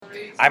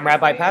I'm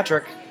Rabbi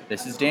Patrick,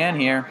 This is Dan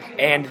here.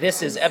 and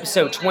this is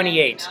episode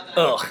 28.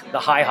 Ugh, the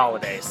high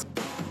holidays.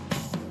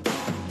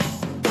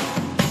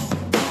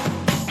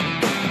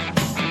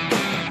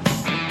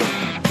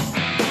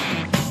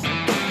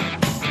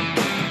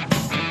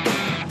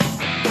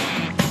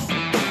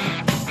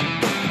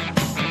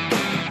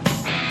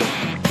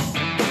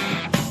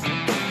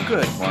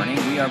 Good morning.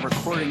 We are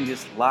recording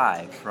this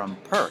live from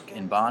Perk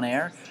in Bon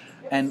Air.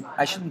 And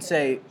I shouldn't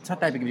say, it's not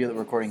that big of a deal that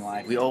we're recording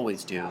live. We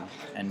always do,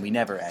 and we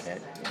never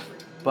edit.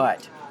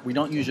 But we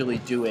don't usually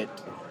do it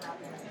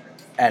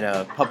at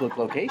a public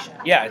location.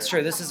 Yeah, it's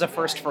true. This is a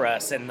first for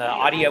us, and the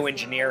audio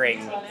engineering,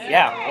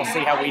 we'll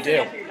see how we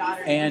do.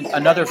 And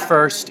another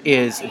first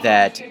is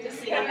that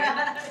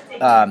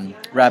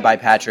Rabbi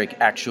Patrick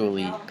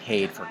actually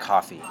paid for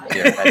coffee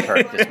here at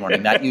Perk this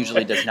morning. That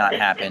usually does not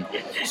happen.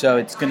 So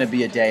it's going to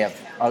be a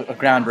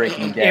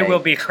groundbreaking day. It will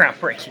be a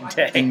groundbreaking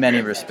day. In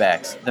many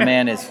respects. The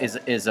man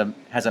has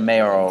a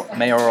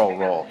mayoral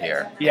role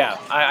here. Yeah,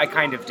 I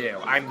kind of do.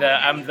 I'm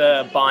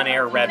the Bon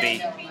Air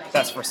Rebbe,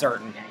 that's for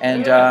certain.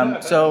 And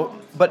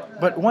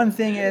but one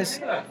thing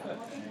is,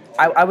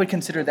 I would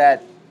consider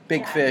that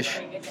big fish,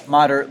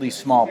 moderately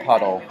small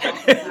puddle.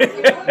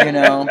 You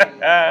know,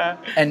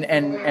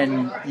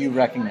 and you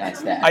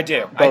recognize that. I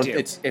do. Both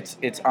I do.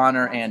 It's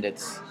honor and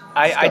it's.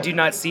 I do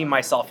not see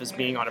myself as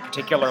being on a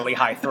particularly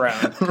high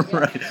throne.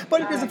 Right,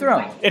 but it is a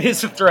throne. It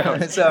is a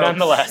throne, So,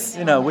 nonetheless.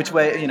 You know which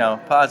way. You know,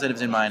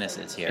 positives and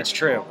minuses here. It's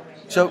true.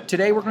 So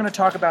today we're going to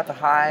talk about the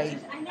high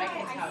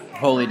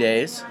holy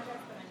days,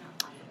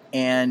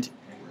 and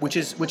which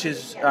is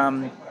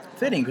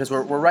fitting because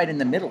we're right in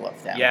the middle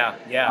of them. Yeah.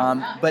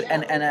 But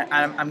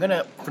I'm going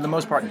to, for the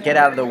most part, get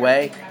out of the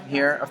way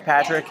here of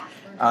Patrick.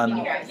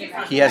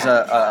 He has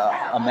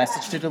a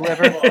message to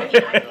deliver.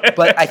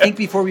 But I think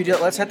before we do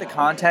it, let's set the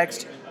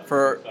context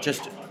for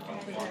just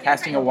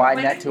casting a wide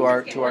net to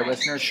our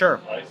listeners. Sure.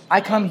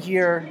 I come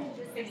here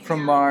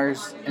from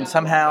Mars, and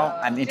somehow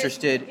I'm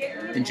interested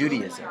in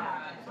Judaism.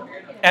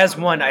 As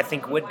one, I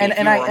think would be. And if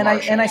you were a I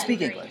Martian.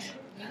 speak English.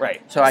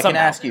 Right. So I can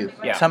Somehow. ask you.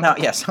 Yeah.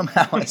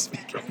 Somehow I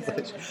speak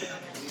English.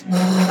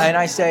 And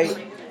I say,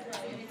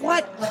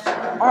 what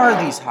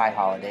are these high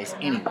holidays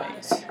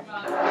anyways?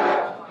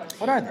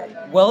 What are they?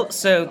 Well,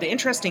 so the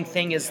interesting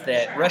thing is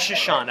that Rosh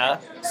Hashanah,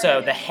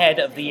 so the head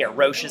of the year,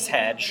 Rosh's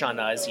head,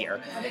 Shana is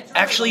year,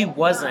 actually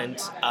wasn't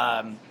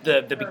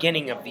the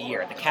beginning of the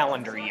year, the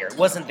calendar year. It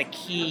wasn't the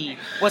key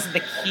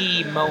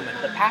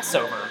moment. The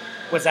Passover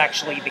was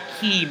actually the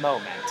key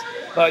moment.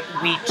 But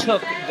we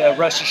took the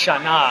Rosh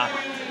Hashanah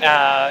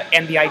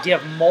and the idea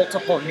of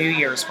multiple New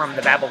Years from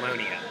the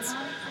Babylonians.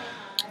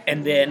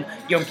 And then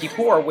Yom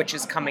Kippur, which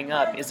is coming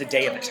up, is a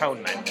Day of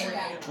Atonement.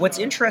 What's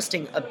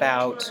interesting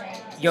about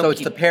Yom Kippur... So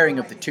it's the pairing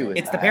of the two.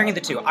 It's the pairing of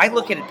the two. I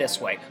look at it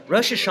this way.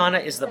 Rosh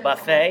Hashanah is the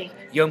buffet.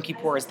 Yom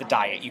Kippur is the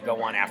diet you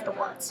go on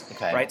afterwards.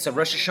 Okay. Right? So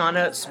Rosh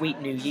Hashanah,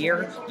 sweet new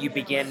year. You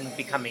begin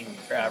becoming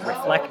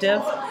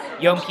reflective.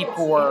 Yom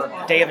Kippur,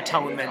 Day of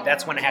Atonement,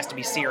 that's when it has to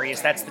be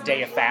serious. That's the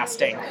day of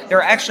fasting. There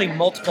are actually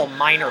multiple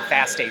minor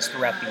fast days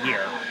throughout the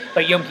year.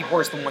 But Yom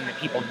Kippur is the one that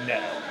people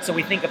know. So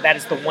we think of that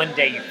as the one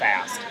day you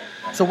fast.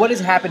 So what is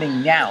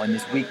happening now in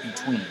this week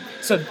between?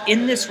 So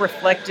in this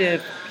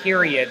reflective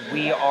period,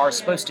 we are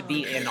supposed to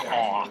be in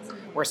awe.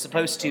 We're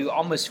supposed to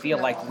almost feel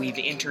like we've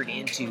entered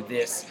into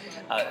this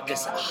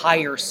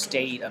higher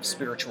state of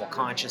spiritual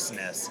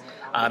consciousness,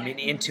 and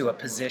into a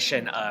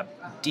position of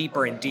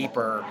deeper and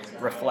deeper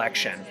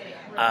reflection.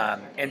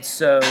 And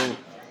so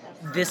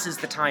this is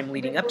the time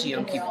leading up to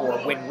Yom Kippur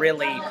when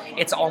really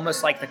it's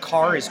almost like the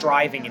car is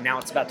driving and now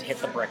it's about to hit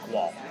the brick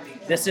wall.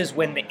 This is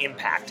when the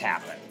impact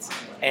happens.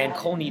 And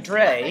Kol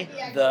Nidre,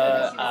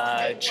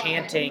 the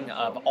chanting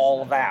of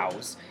all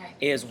vows,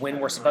 is when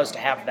we're supposed to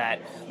have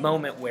that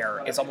moment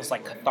where it's almost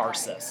like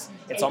catharsis.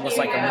 It's almost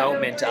like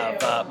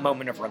a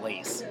moment of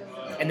release.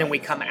 And then we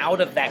come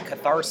out of that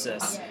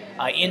catharsis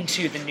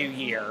into the new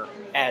year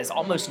as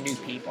almost new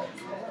people.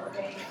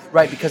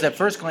 Right, because at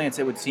first glance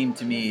it would seem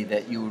to me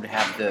that you would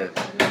have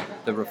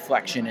the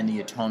reflection and the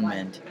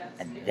atonement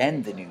and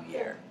then the new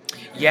year.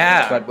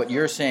 Yeah. But what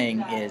you're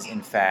saying is,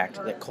 in fact,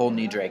 that Kol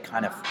Nidre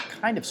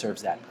kind of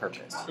serves that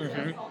purpose.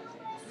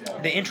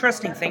 Mm-hmm. The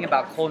interesting thing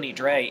about Kol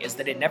Nidre is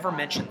that it never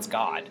mentions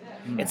God.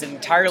 It's an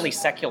entirely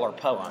secular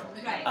poem.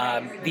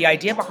 The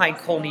idea behind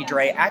Kol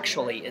Nidre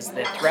actually is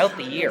that throughout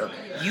the year,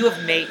 you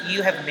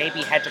have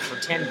maybe had to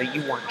pretend that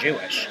you weren't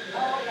Jewish.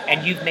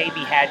 And you've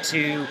maybe had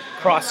to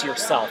cross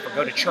yourself or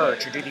go to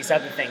church or do these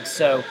other things.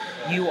 So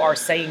you are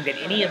saying that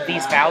any of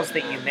these vows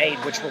that you made,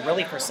 which were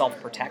really for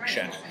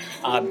self-protection,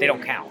 they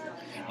don't count.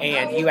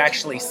 And you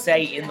actually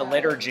say in the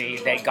liturgy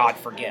that God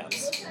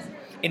forgives.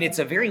 And it's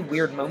a very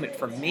weird moment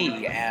for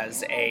me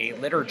as a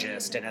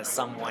liturgist and as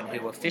someone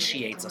who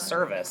officiates a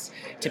service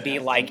to be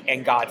like,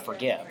 and God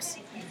forgives.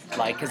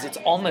 Like, because it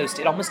almost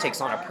takes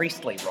on a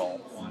priestly role,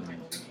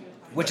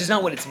 which is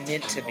not what it's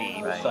meant to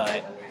be,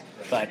 right.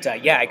 But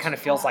it kind of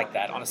feels like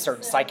that on a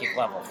certain psychic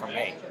level for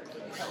me.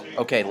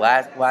 Okay,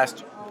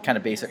 last kind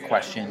of basic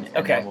question, and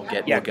Okay. then we'll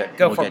get Yeah, we'll get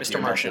go we'll for it, get to Mr.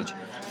 your Martian. message.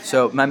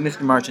 So, my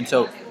Mr. Martian.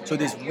 So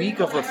this week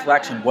of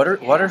reflection, what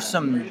are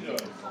some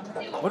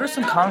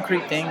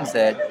concrete things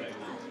that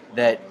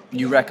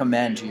you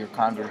recommend to your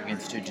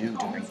congregants to do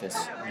during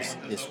this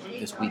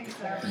week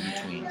in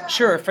between?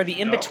 Sure. For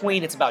the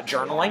in-between, it's about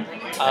journaling.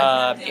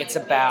 It's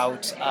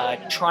about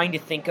trying to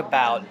think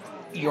about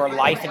your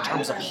life in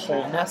terms of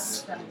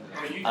wholeness.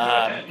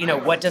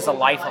 What does a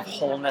life of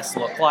wholeness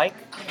look like?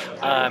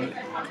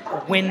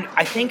 When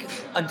I think,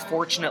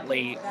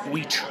 unfortunately,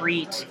 we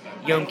treat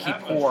Yom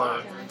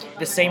Kippur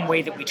the same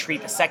way that we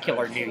treat the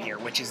secular New Year,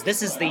 which is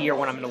this is the year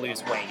when I'm going to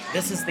lose weight.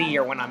 This is the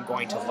year when I'm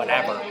going to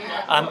whatever.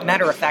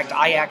 Matter of fact,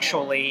 I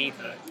actually,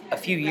 a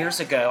few years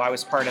ago, I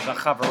was part of a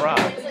chavurah,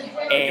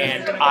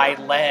 and I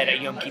led a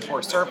Yom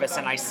Kippur service,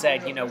 and I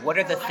said, what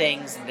are the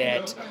things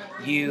that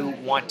you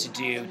want to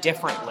do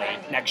differently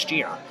next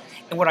year?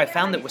 And what I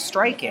found that was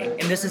striking,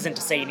 and this isn't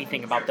to say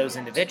anything about those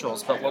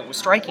individuals, but what was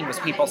striking was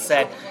people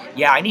said,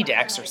 yeah, I need to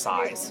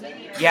exercise.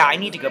 Yeah, I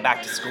need to go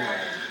back to school.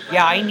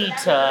 Yeah, I need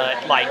to,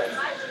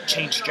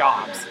 change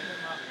jobs.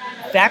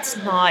 That's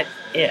not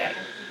it.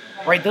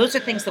 Right? Those are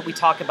things that we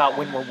talk about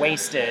when we're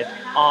wasted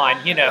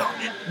on,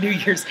 New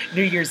Year's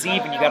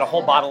Eve, and you got a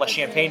whole bottle of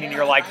champagne, and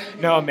you're like,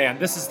 no, man,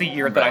 this is the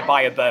year that I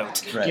buy a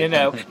boat.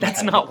 Right.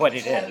 That's not what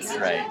it is.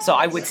 Right. So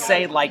I would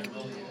say,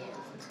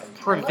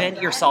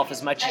 prevent yourself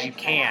as much as you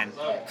can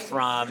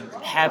from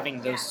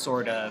having those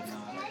sort of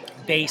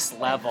base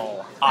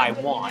level I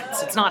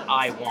wants. It's not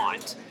I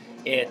want.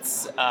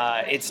 It's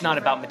not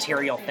about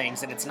material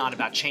things, and it's not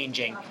about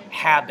changing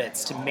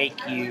habits to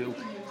make you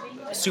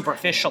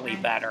superficially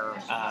better.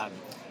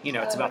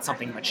 It's about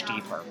something much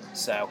deeper.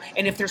 So,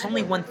 and if there's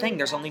only one thing,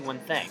 there's only one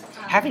thing.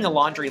 Having a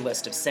laundry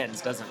list of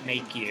sins doesn't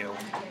make you,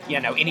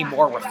 any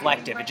more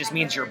reflective. It just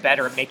means you're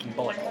better at making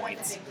bullet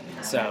points.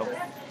 So,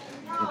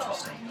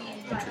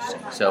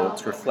 Interesting. So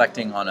it's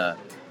reflecting on a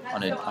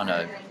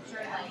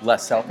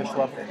less selfish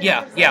level.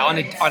 Yeah,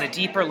 on a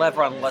deeper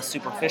level, on a less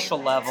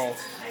superficial level,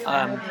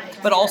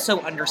 but also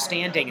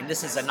understanding, and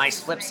this is a nice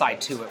flip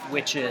side to it,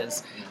 which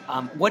is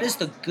what is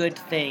the good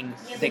thing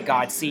that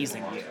God sees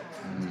in you,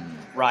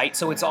 right?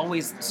 So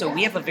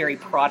we have a very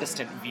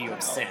Protestant view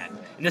of sin.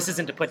 And this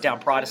isn't to put down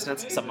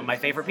Protestants. Some of my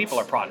favorite people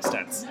are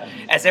Protestants.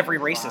 As every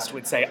racist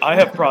would say, I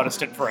have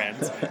Protestant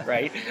friends,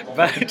 right?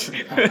 But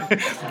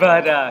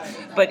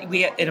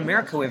we in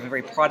America, we have a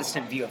very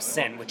Protestant view of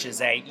sin, which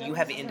is you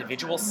have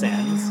individual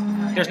sins.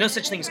 There's no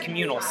such thing as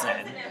communal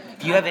sin.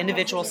 You have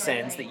individual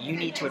sins that you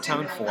need to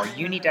atone for.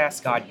 You need to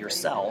ask God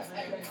yourself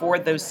for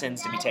those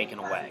sins to be taken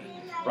away,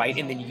 right?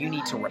 And then you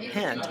need to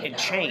repent and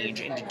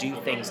change and to do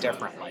things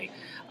differently.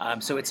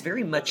 So it's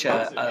very much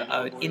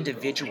a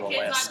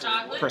individualist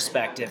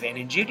perspective. And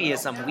in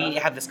Judaism, we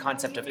have this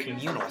concept of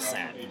communal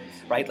sin,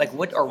 right?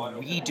 What are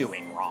we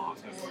doing wrong?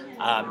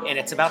 And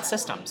it's about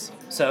systems.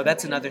 So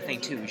that's another thing,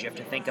 too, is you have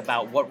to think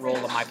about what role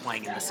am I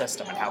playing in the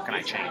system and how can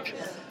I change?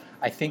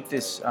 I think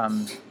this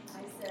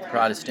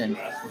Protestant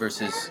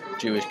versus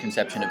Jewish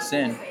conception of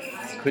sin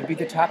could be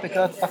the topic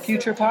of a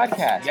future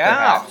podcast,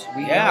 perhaps.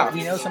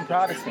 We know some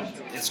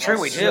Protestants. It's true,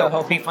 we do. So,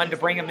 It'll be fun to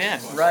bring them in.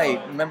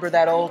 Right. Remember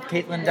that old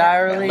Caitlin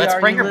Dyerly? Let's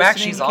bring her back.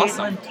 Listening, She's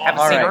awesome. Caitlin? Haven't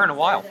All seen right. her in a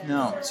while.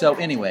 No. So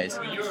anyways,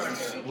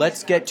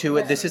 let's get to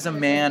it. This is a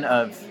man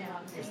of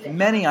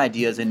many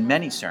ideas and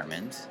many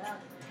sermons.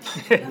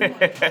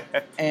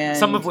 And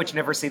some of which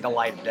never see the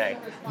light of day.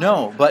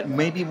 No, but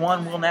maybe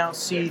one will now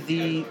see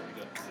the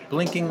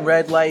blinking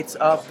red lights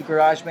of the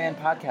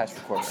GarageBand podcast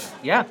recorder.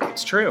 Yeah,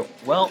 it's true.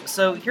 Well,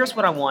 so here's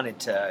what I wanted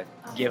to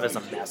give as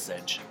a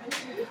message.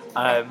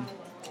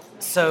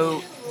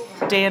 So,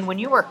 Dan, when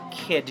you were a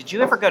kid, did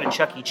you ever go to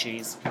Chuck E.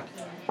 Cheese?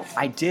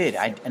 I did,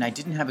 and I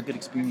didn't have a good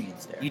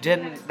experience there. You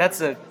didn't?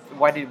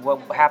 What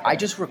happened? I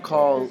just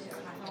recall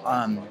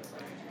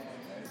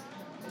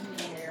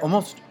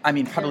almost,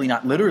 probably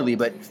not literally,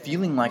 but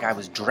feeling like I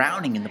was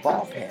drowning in the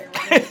ball pit.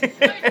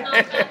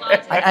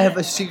 I have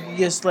a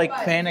serious,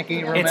 panicky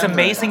remembrance. It's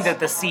amazing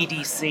that the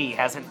CDC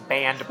hasn't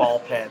banned ball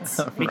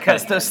pits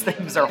because Right. those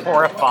things are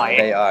horrifying.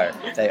 They are.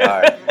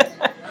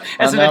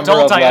 As an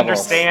adult, I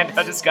understand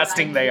how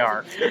disgusting they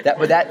are.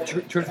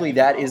 Truthfully,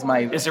 that is my...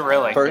 Is it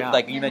really? First,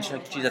 Yeah. you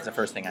mentioned, geez, that's the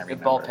first thing I remember.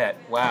 The ball pit.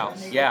 Wow.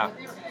 Yeah.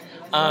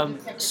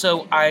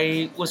 So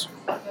I was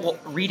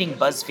reading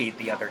BuzzFeed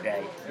the other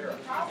day,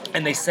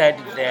 and they said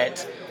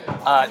that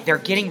they're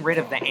getting rid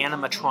of the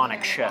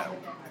animatronic show.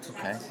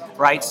 Okay.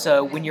 Right?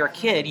 So when you're a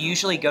kid, you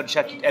usually go to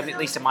Chuck E. At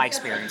least in my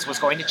experience, was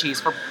going to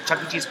Chuck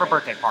E. Cheese for a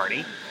birthday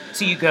party.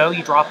 So you go,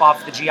 you drop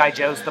off the G.I.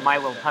 Joes, the My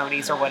Little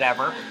Ponies, or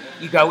whatever.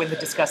 You go in the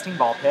disgusting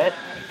ball pit,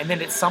 and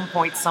then at some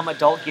point, some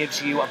adult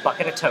gives you a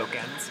bucket of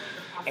tokens,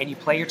 and you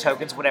play your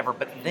tokens, whatever.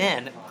 But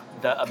then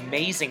the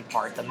amazing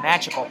part, the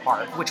magical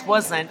part, which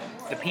wasn't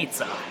the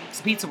pizza.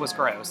 Because pizza was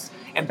gross.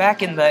 And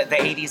back in the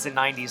 80s and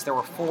 90s, there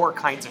were 4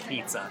 kinds of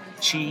pizza.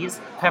 Cheese,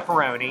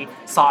 pepperoni,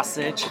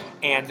 sausage,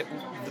 and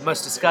the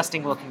most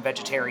disgusting looking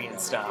vegetarian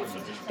stuff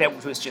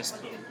that was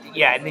just,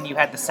 yeah, and then you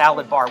had the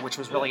salad bar, which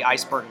was really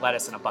iceberg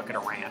lettuce and a bucket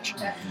of ranch.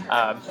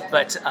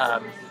 But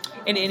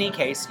in any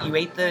case, you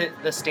ate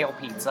the stale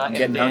pizza. I'm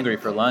getting hungry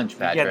for lunch,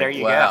 Patrick. Yeah, there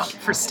you Wow. go,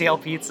 for stale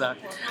pizza.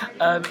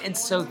 And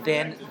so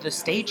then the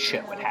stage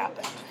show would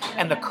happen.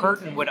 And the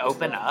curtain would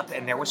open up,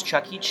 and there was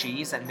Chuck E.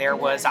 Cheese, and there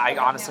was, I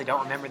honestly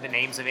don't remember the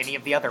names of any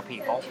of the other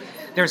people.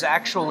 There's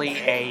actually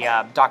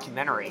a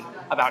documentary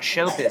about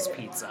Showbiz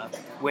Pizza,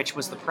 which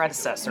was the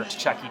predecessor to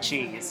Chuck E.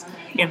 Cheese,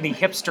 in the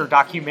hipster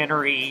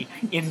documentary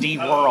indie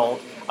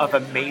world of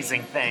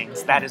amazing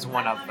things. That is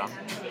one of them.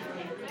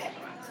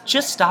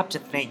 Just stop to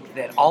think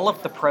that all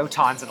of the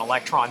protons and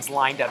electrons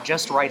lined up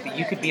just right, that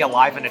you could be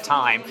alive in a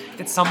time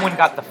that someone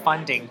got the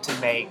funding to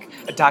make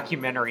a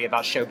documentary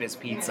about Showbiz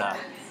Pizza.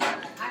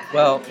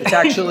 Well, it's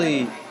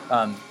actually,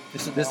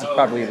 this is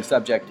probably the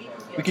subject.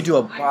 We could do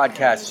a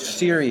podcast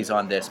series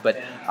on this,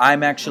 but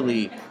I'm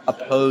actually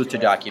opposed to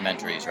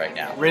documentaries right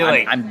now.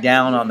 Really? I'm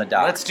down on the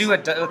docs.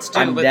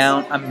 I'm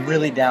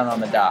really down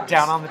on the docs.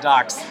 Down on the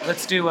docks.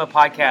 Let's do a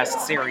podcast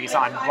series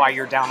on why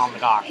you're down on the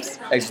docks.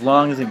 As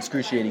long as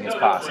excruciating as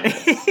possible.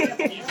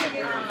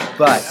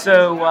 But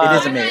So it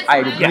is amazing. I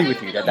agree yeah.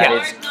 with you that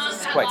Yeah.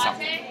 is quite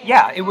something.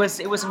 Yeah, it was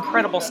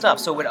incredible stuff.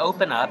 So it would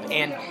open up,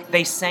 and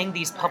they sang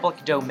these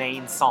public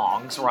domain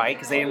songs, right?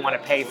 Because they didn't want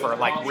to pay for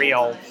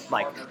real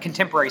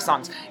contemporary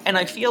songs. And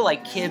I feel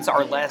like kids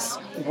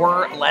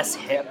were less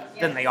hip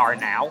than they are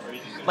now.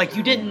 Like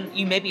you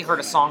maybe heard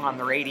a song on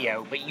the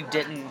radio, but you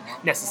didn't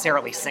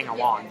necessarily sing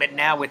along. But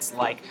now it's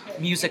like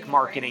music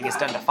marketing is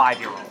done to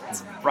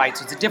 5-year-olds, right?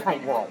 So it's a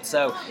different world.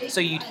 So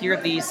you'd hear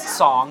these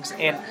songs,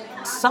 and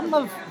some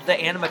of the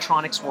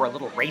animatronics were a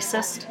little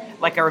racist.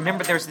 Like I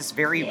remember there's this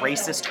very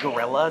racist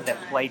gorilla that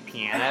played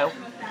piano.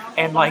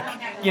 And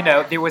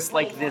there was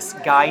this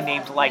guy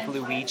named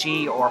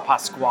Luigi or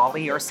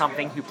Pasquale or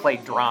something who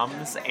played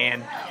drums,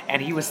 and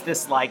he was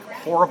this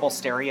horrible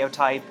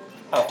stereotype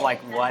of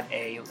what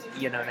an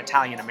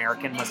Italian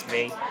American must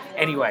be.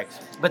 Anyway,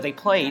 but they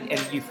played,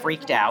 and you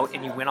freaked out,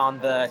 and you went on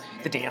the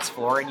dance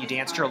floor, and you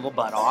danced your little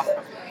butt off.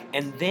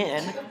 And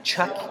then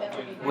Chuck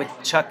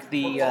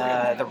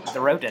the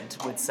rodent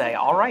would say,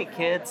 "All right,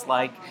 kids,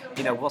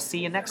 we'll see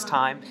you next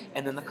time,"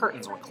 and then the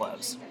curtains would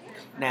close.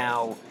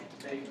 Now,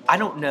 I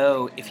don't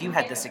know if you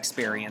had this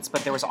experience,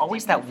 but there was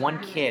always that one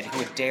kid who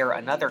would dare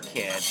another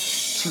kid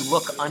to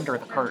look under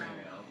the curtain.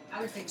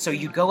 So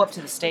you'd go up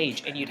to the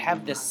stage, and you'd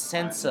have this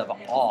sense of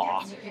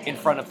awe in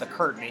front of the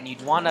curtain, and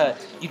you'd want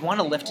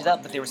to lift it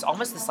up, but there was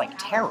almost this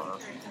terror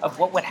of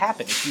what would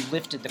happen if you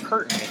lifted the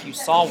curtain, if you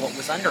saw what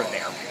was under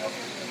there.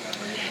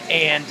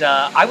 And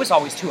I was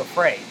always too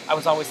afraid. I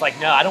was always like,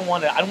 no, I don't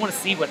want to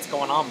see what's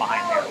going on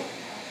behind there.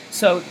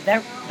 So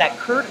that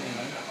curtain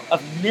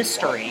of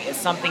mystery is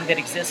something that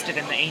existed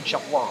in the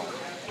ancient world.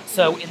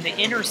 So in the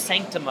inner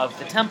sanctum of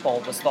the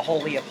temple was the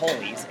Holy of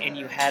Holies, and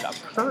you had a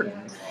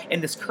curtain,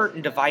 and this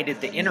curtain divided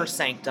the inner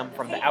sanctum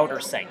from the outer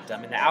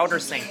sanctum, and the outer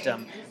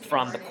sanctum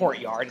from the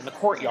courtyard, and the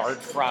courtyard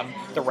from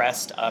the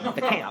rest of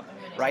the camp,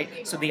 right?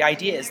 So the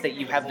idea is that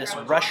you have this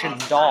Russian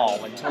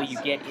doll until you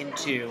get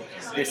into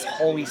this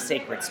holy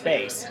sacred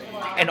space,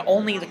 and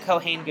only the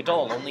Kohen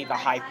Gadol, only the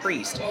high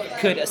priest,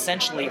 could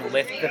essentially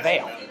lift the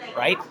veil,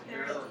 right?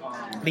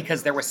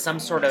 Because there was some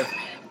sort of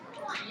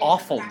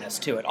awfulness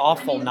to it.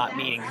 Awful not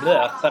meaning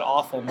bleh, but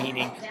awful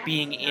meaning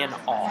being in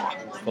awe.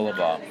 Full of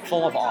awe.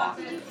 Full of awe.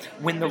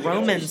 When the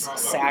Romans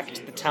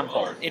sacked the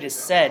temple, it is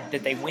said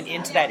that they went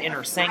into that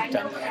inner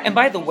sanctum. And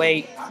by the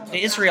way,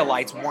 the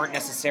Israelites weren't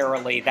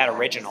necessarily that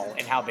original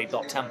in how they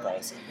built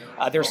temples.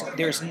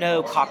 There's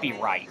no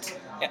copyright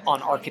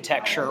on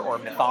architecture or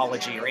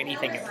mythology or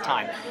anything at the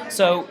time.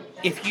 So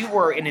if you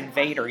were an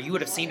invader, you would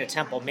have seen a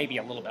temple maybe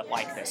a little bit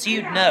like this.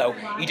 You'd know,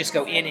 you just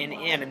go in,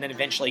 and then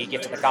eventually you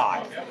get to the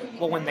god.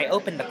 Well, when they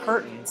opened the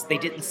curtains, they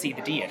didn't see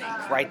the deity,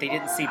 right? They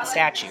didn't see the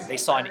statue. They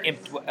saw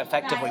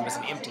effectively was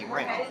an empty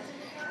room.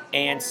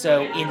 And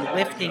so in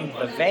lifting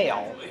the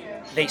veil,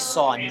 they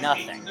saw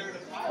nothing.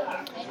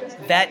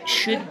 That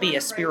should be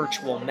a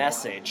spiritual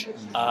message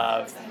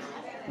of,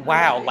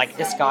 wow,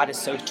 this God is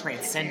so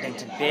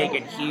transcendent and big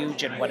and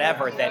huge and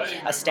whatever that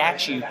a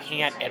statue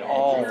can't at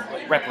all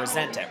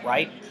represent it,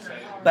 right?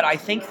 But I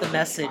think the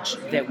message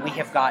that we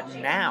have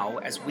gotten now,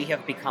 as we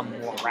have become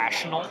more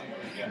rational,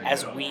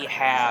 as we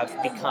have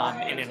become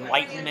an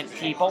enlightenment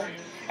people,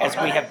 as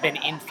we have been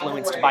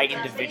influenced by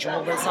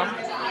individualism,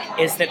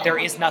 is that there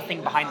is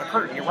nothing behind the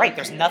curtain. You're right,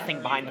 there's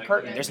nothing behind the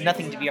curtain. There's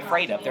nothing to be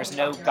afraid of. There's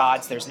no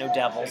gods, there's no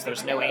devils,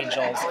 there's no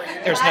angels,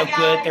 there's no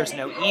good, there's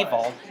no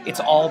evil. It's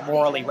all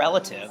morally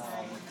relative.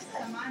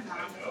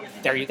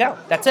 There you go.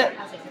 That's it.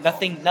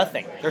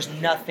 Nothing. There's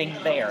nothing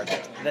there.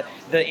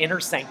 The inner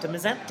sanctum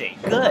is empty.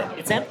 Good.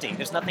 It's empty.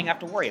 There's nothing I have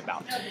to worry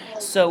about.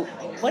 So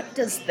what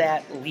does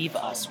that leave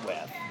us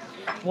with?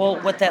 Well,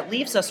 what that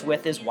leaves us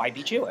with is, why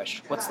be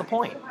Jewish? What's the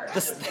point?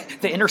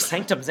 The inner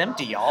sanctum's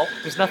empty, y'all.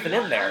 There's nothing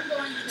in there.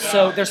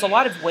 So there's a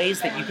lot of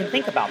ways that you can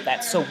think about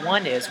that. So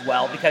one is,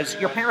 well, because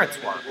your parents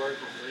were.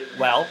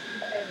 Well,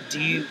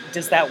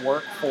 Does that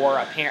work for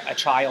a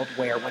child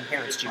where one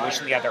parent's Jewish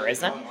and the other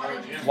isn't?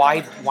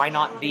 Why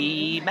not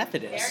be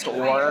Methodist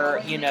or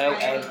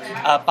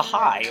a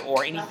Baha'i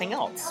or anything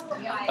else?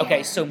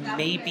 Okay, so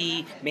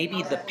maybe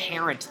the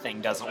parent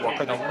thing doesn't work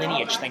or the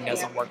lineage thing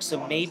doesn't work.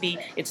 So maybe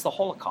it's the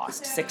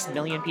Holocaust. 6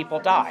 million people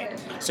died.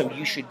 So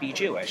you should be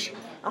Jewish.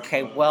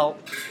 Okay, well,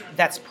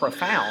 that's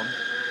profound.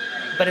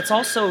 But it's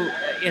also,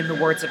 in the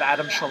words of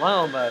Adam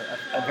Shalom, a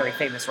very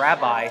famous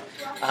rabbi,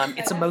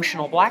 it's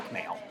emotional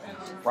blackmail,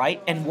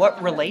 right? And what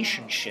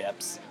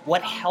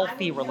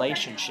healthy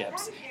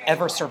relationships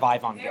ever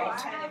survive on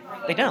guilt?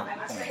 They don't.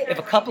 If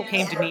a couple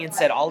came to me and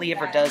said, all he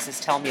ever does is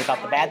tell me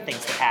about the bad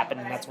things that happen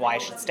and that's why I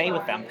should stay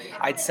with them,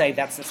 I'd say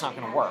that's not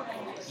going to work.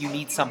 You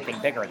need something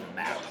bigger than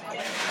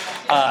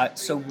that.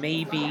 So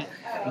maybe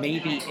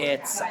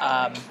it's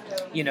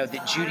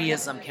that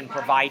Judaism can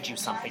provide you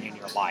something in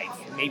your life.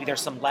 Maybe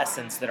there's some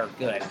lessons that are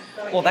good.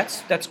 Well,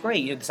 that's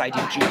great. This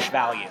idea of Jewish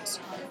values.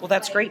 Well,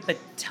 that's great, but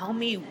tell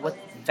me what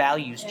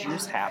values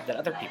Jews have that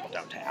other people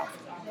don't have.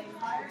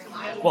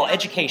 Well,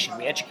 education.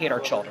 We educate our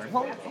children.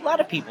 Well, a lot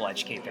of people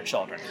educate their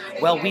children.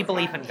 Well, we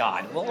believe in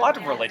God. Well, a lot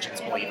of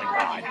religions believe in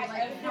God.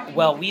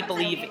 Well, we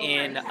believe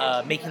in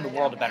making the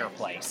world a better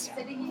place.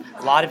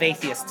 A lot of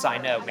atheists I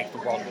know make the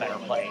world a better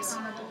place.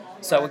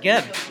 So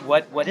again,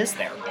 what is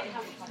there?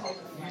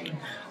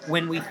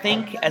 When we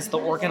think as the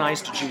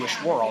organized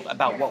Jewish world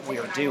about what we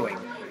are doing,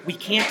 we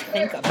can't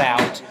think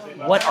about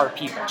what are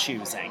people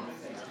choosing.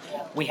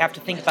 We have to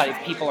think about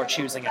if people are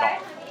choosing at all.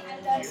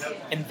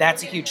 And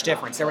that's a huge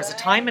difference. There was a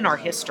time in our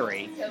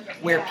history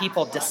where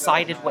people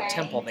decided what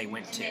temple they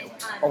went to,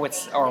 or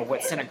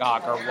what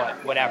synagogue, or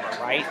whatever,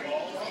 right?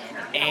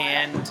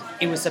 And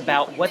it was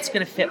about what's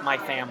going to fit my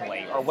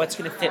family, or what's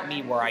going to fit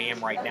me where I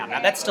am right now.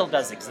 Now, that still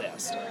does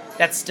exist.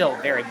 That's still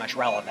very much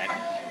relevant.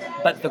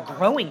 But the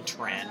growing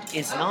trend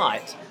is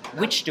not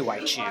which do I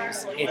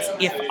choose, it's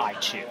if I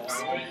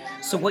choose.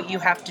 So what you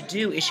have to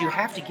do is you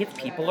have to give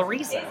people a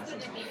reason.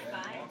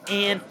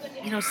 And,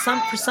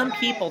 for some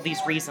people, these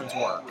reasons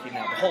work. The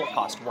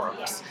Holocaust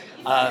works.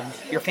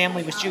 Your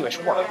family was Jewish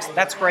works.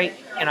 That's great,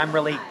 and I'm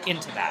really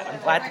into that.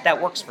 I'm glad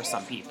that works for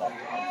some people.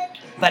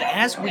 But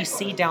as we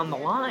see down the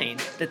line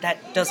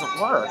that doesn't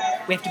work,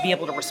 we have to be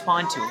able to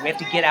respond to it. We have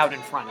to get out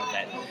in front of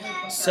it.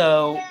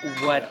 So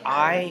what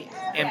I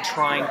am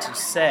trying to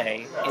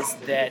say is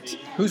that...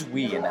 Who's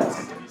we in that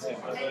sentence?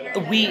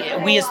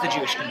 We as the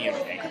Jewish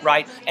community,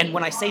 right? And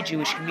when I say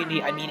Jewish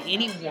community, I mean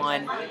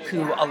anyone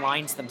who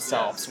aligns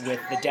themselves with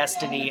the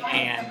destiny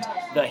and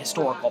the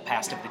historical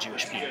past of the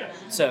Jewish people.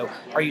 So,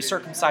 are you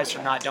circumcised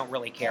or not? Don't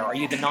really care. Are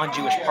you the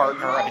non-Jewish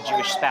partner of a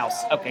Jewish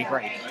spouse? Okay,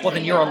 great. Well,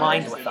 then you're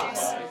aligned with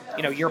us.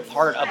 You're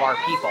part of our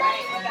people.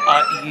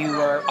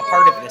 You are a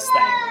part of this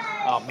thing.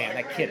 Oh man,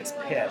 that kid is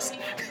pissed.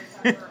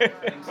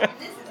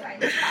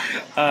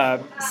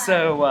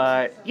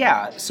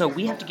 So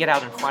we have to get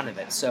out in front of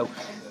it. So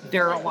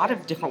there are a lot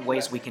of different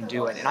ways we can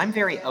do it, and I'm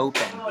very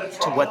open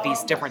to what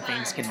these different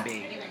things can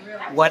be.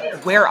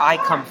 Where I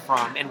come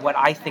from and what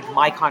I think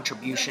my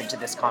contribution to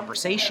this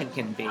conversation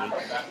can be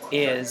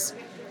is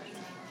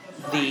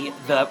the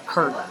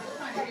curtain.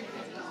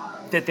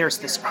 That there's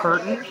this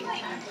curtain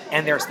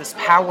and there's this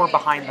power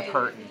behind the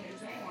curtain.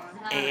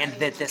 And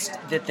that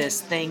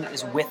this thing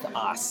is with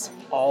us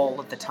all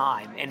of the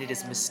time, and it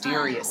is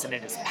mysterious, and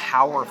it is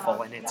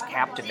powerful, and it's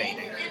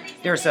captivating.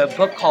 There's a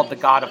book called The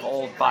God of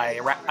Old by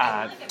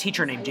a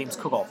teacher named James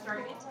Kugel.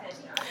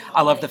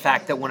 I love the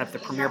fact that one of the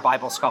premier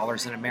Bible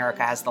scholars in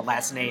America has the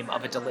last name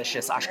of a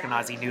delicious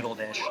Ashkenazi noodle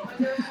dish.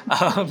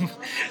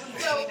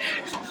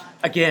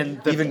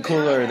 Again, even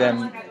cooler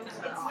than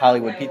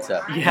Hollywood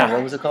pizza. Yeah. No,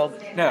 what was it called?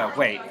 No,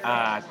 wait.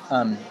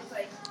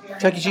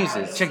 Chuck E.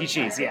 Cheese's. Chuck E.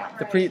 Cheese, yeah.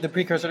 The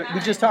precursor. We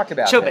just talked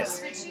about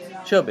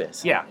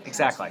Showbiz. Yeah,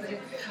 exactly. Too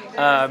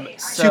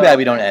bad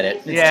we don't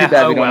edit. It's too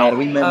bad we don't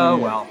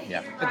edit. Well.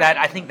 Yeah. But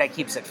I think that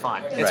keeps it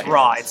fun. It's right.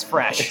 Raw. It's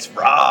fresh. It's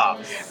raw.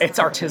 It's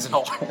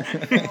artisanal.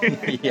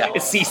 Yeah.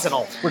 It's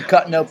seasonal. We're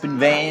cutting open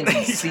veins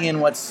and seeing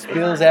what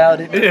spills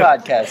out into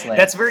podcast land.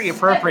 That's very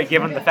appropriate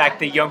given the fact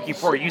that Yom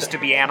Kippur used to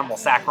be animal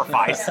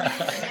sacrifice.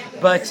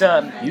 But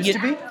used to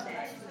be?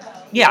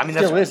 Yeah, I mean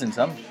still is in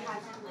some.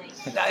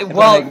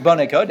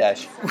 Bonnet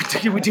Kodesh.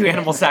 We do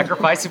animal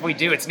sacrifice. If we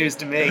do, it's news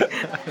to me.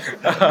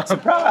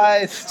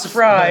 Surprise!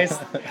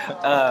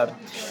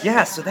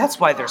 So that's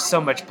why there's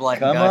so much blood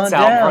Come and guts on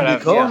out down, in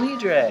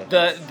front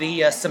of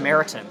the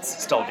Samaritans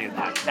still do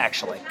that,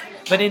 actually.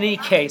 But in any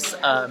case,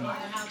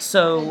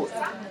 so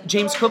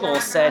James Kugel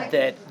said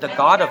that the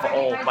God of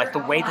old, like the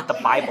way that the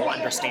Bible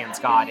understands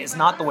God, is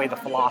not the way the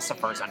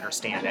philosophers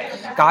understand it.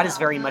 God is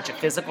very much a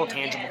physical,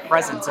 tangible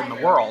presence in the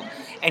world,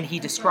 and he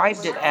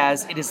described it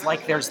as it is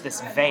like there's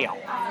this veil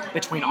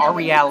between our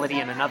reality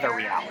and another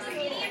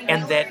reality,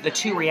 and that the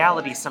two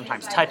realities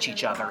sometimes touch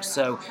each other.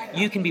 So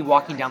you can be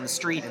walking down the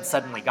street and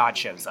suddenly God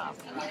shows up,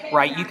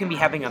 right? You can be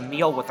having a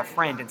meal with a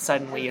friend and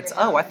suddenly it's,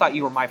 oh, I thought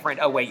you were my friend.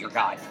 Oh, wait, you're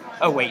God.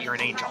 Oh, wait, you're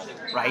an angel,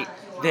 right?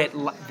 That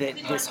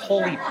this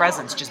holy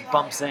presence just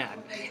bumps in,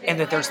 and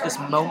that there's this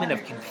moment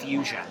of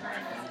confusion.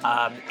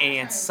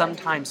 And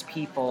sometimes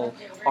people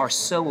are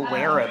so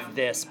aware of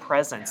this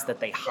presence that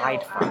they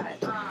hide from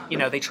it.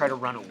 They try to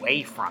run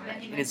away from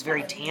it. It is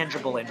very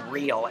tangible and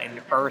real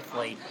and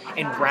earthly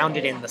and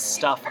grounded in the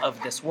stuff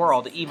of this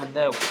world, even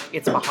though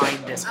it's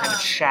behind this kind of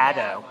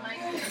shadow.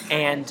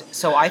 And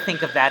so I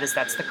think of that as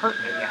that's the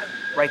curtain again,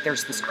 right?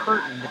 There's this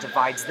curtain that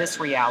divides this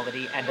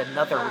reality and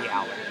another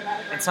reality.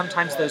 And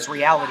sometimes those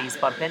realities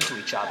bump into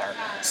each other.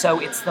 So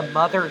it's the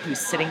mother who's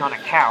sitting on a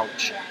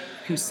couch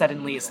who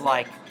suddenly is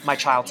like, my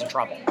child's in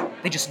trouble.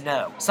 They just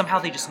know. Somehow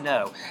they just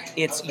know.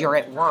 It's you're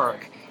at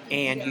work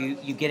and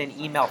you get an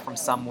email from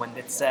someone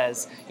that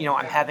says,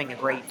 I'm having a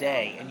great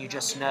day. And you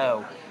just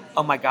know,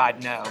 oh my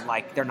God, no,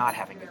 like they're not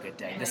having a good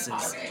day.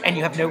 And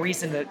you have no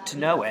reason to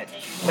know it,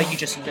 but you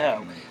just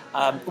know.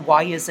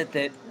 Why is it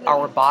that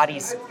our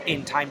bodies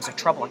in times of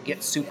trouble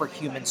get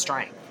superhuman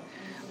strength?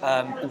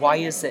 Why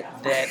is it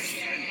that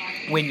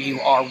when you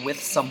are with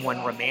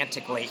someone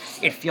romantically,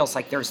 it feels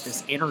like there's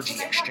this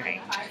energy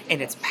exchange and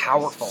it's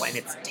powerful and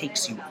it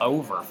takes you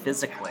over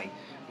physically,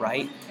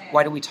 right?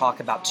 Why do we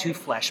talk about two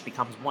flesh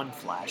becomes one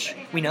flesh?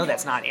 We know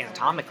that's not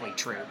anatomically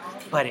true,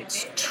 but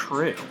it's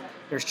true.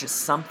 There's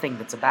just something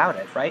that's about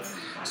it, right?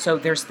 So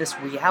there's this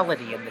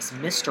reality and this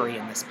mystery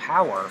and this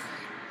power,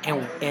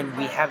 and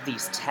we have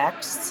these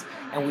texts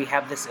and we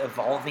have this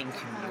evolving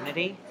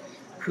community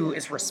who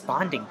is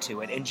responding to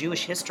it. And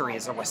Jewish history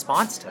is a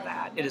response to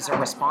that. It is a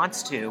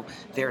response to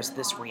there's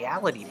this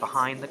reality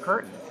behind the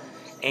curtain.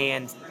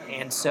 And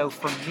so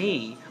for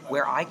me,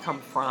 where I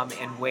come from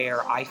and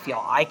where I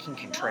feel I can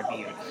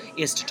contribute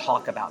is to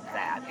talk about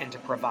that and to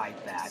provide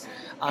that.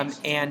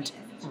 And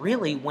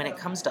really, when it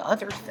comes to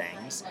other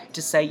things,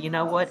 to say, you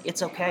know what,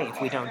 it's okay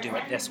if we don't do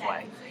it this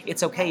way.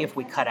 It's okay if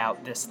we cut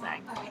out this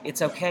thing.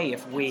 It's okay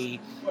if we,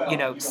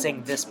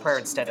 sing this prayer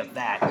instead of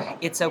that.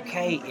 It's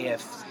okay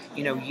if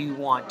you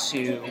want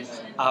to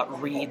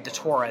read the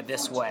Torah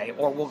this way,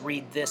 or we'll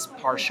read this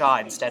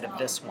parsha instead of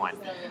this one,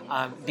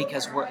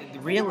 because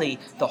really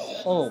the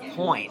whole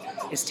point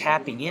is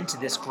tapping into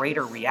this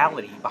greater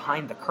reality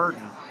behind the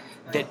curtain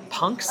that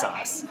punks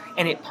us,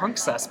 and it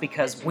punks us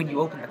because when you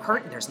open the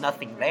curtain, there's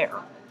nothing there.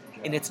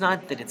 And it's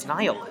not that it's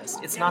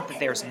nihilist, it's not that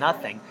there's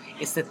nothing,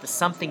 it's that the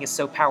something is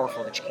so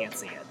powerful that you can't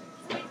see it.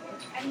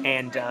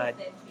 And,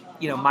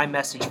 my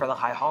message for the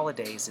high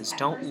holidays is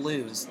don't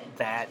lose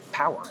that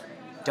power.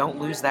 Don't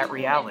lose that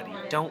reality.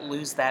 Don't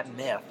lose that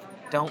myth.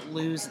 Don't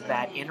lose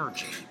that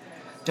energy.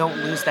 Don't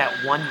lose that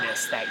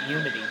oneness, that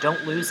unity.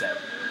 Don't lose it.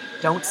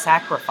 Don't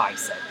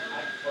sacrifice it.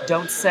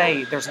 Don't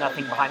say there's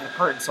nothing behind the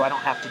curtain, so I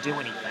don't have to do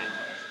anything,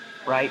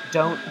 right?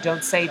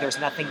 Don't say there's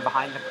nothing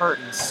behind the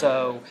curtain,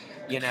 so,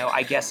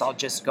 I guess I'll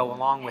just go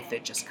along with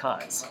it just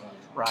 'cause,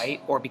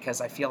 right? Or because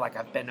I feel like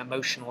I've been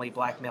emotionally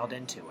blackmailed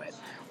into it,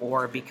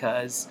 or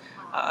because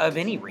of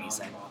any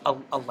reason.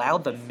 Allow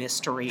the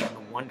mystery and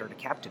the wonder to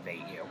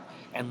captivate you.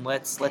 And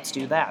let's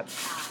do that.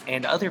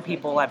 And other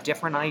people have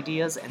different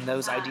ideas, and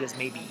those ideas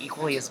may be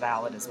equally as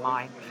valid as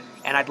mine,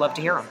 and I'd love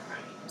to hear them.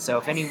 So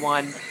if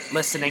anyone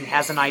listening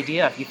has an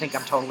idea, if you think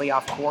I'm totally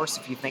off course,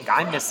 if you think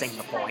I'm missing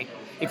the point,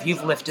 if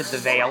you've lifted the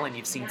veil and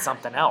you've seen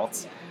something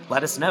else,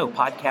 let us know.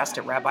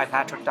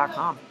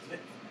 podcast@rabbipatrick.com.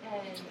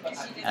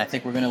 I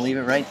think we're going to leave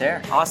it right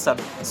there. Awesome.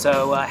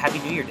 So Happy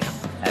New Year, Dan.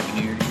 Happy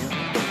New Year to you.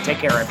 Take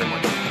care,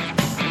 everyone.